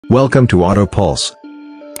Welcome to Auto Pulse.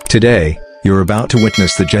 Today, you're about to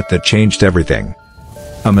witness the jet that changed everything.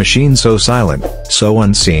 A machine so silent, so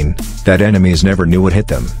unseen, that enemies never knew it hit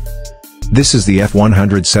them. This is the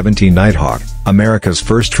F-117 Nighthawk, America's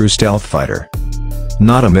first true stealth fighter.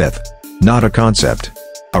 Not a myth. Not a concept.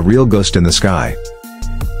 A real ghost in the sky.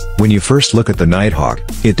 When you first look at the Nighthawk,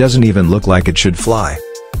 it doesn't even look like it should fly.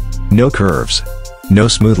 No curves. No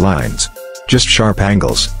smooth lines. Just sharp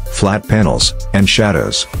angles, flat panels, and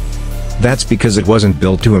shadows. That's because it wasn't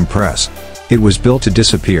built to impress. It was built to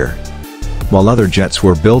disappear. While other jets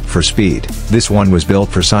were built for speed, this one was built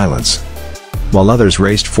for silence. While others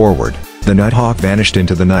raced forward, the Nighthawk vanished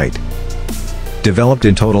into the night. Developed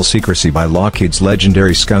in total secrecy by Lockheed's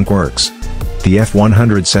legendary Skunk Works, the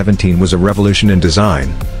F-117 was a revolution in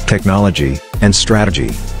design, technology, and strategy.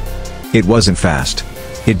 It wasn't fast.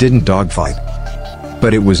 It didn't dogfight.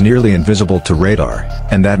 But it was nearly invisible to radar,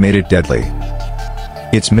 and that made it deadly.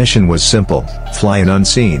 Its mission was simple: fly in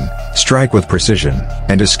unseen, strike with precision,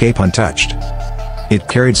 and escape untouched. It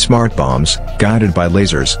carried smart bombs, guided by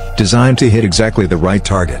lasers, designed to hit exactly the right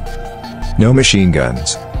target. No machine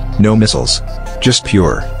guns. No missiles. Just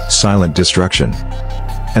pure, silent destruction.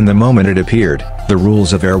 And the moment it appeared, the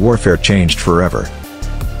rules of air warfare changed forever.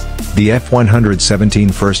 The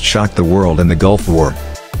F-117 first shocked the world in the Gulf War.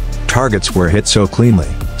 Targets were hit so cleanly,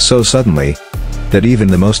 so suddenly, that even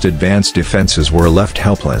the most advanced defenses were left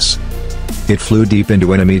helpless. It flew deep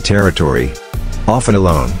into enemy territory. Often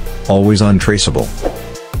alone, always untraceable.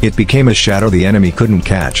 It became a shadow the enemy couldn't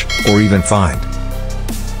catch, or even find.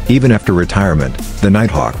 Even after retirement, the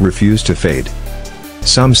Nighthawk refused to fade.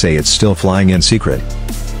 Some say it's still flying in secret.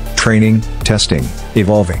 Training, testing,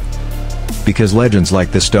 evolving. Because legends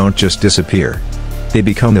like this don't just disappear. They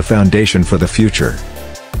become the foundation for the future.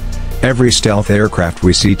 Every stealth aircraft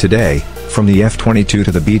we see today, from the F-22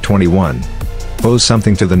 to the B-21, owes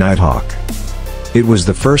something to the Nighthawk. It was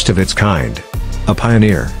the first of its kind. A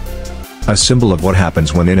pioneer. A symbol of what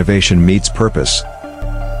happens when innovation meets purpose.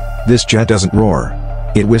 This jet doesn't roar.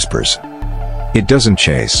 It whispers. It doesn't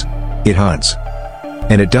chase. It hunts.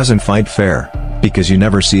 And it doesn't fight fair, because you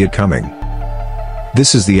never see it coming.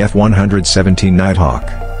 This is the F-117 Nighthawk.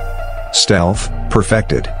 Stealth,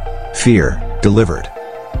 perfected. Fear, delivered.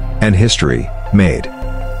 And history, made.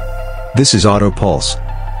 This is Auto Pulse.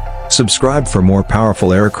 Subscribe for more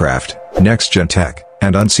powerful aircraft, next-gen tech,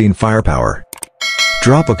 and unseen firepower.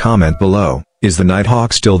 Drop a comment below: is the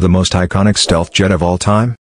Nighthawk still the most iconic stealth jet of all time?